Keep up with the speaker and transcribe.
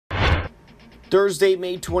Thursday,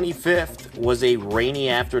 May 25th was a rainy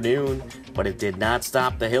afternoon, but it did not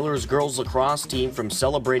stop the Hillers girls lacrosse team from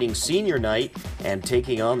celebrating senior night and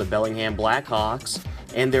taking on the Bellingham Blackhawks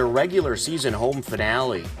in their regular season home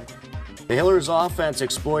finale. The Hillers offense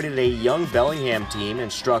exploited a young Bellingham team and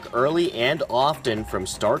struck early and often from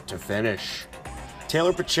start to finish.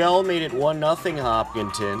 Taylor Pichel made it 1-0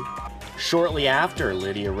 Hopkinton. Shortly after,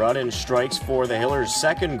 Lydia Rudden strikes for the Hillers'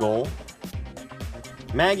 second goal.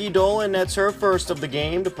 Maggie Dolan nets her first of the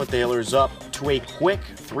game to put the Hillers up to a quick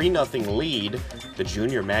 3-0 lead. The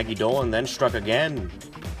junior Maggie Dolan then struck again.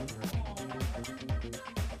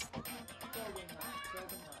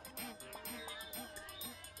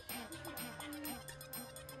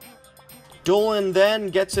 Dolan then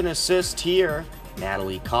gets an assist here.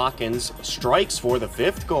 Natalie Calkins strikes for the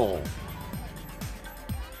fifth goal.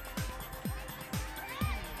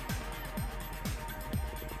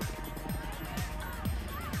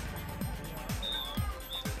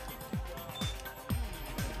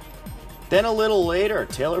 Then a little later,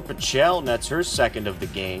 Taylor Pichel nets her second of the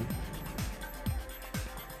game.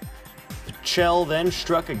 Pichel then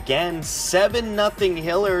struck again, 7-0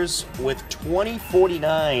 Hillers with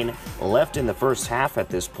 20:49 left in the first half at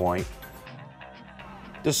this point.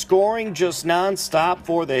 The scoring just non-stop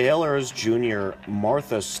for the Hillers. Junior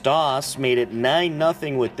Martha Stoss made it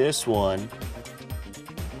 9-0 with this one.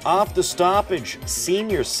 Off the stoppage,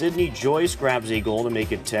 senior Sydney Joyce grabs a goal to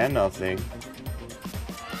make it 10-0.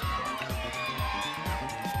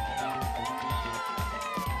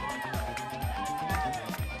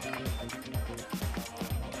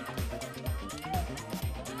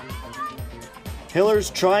 Hillers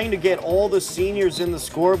trying to get all the seniors in the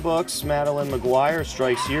scorebooks. Madeline McGuire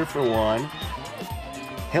strikes here for one.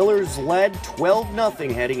 Hillers led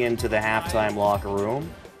 12-0 heading into the halftime locker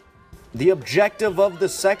room. The objective of the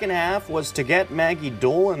second half was to get Maggie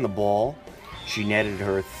Dolan the ball. She netted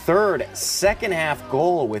her third second half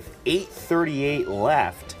goal with 8:38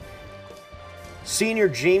 left. Senior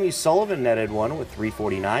Jamie Sullivan netted one with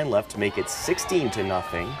 3:49 left to make it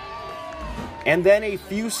 16-0. And then a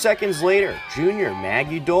few seconds later, junior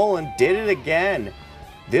Maggie Dolan did it again.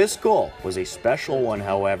 This goal was a special one,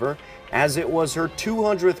 however, as it was her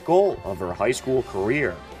 200th goal of her high school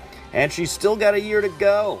career. And she's still got a year to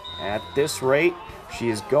go. At this rate, she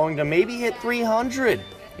is going to maybe hit 300.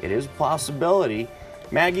 It is a possibility.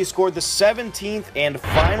 Maggie scored the 17th and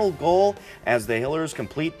final goal as the Hillers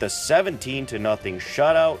complete the 17-0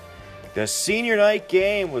 shutout. The senior night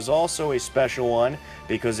game was also a special one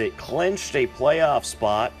because it clinched a playoff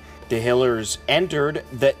spot. The Hillers entered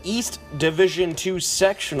the East Division II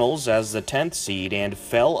sectionals as the 10th seed and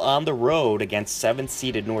fell on the road against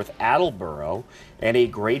 7th-seeded North Attleboro in a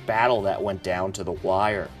great battle that went down to the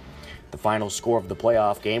wire. The final score of the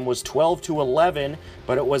playoff game was 12-11,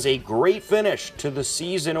 but it was a great finish to the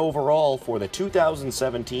season overall for the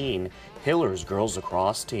 2017 Hillers girls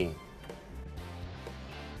lacrosse team.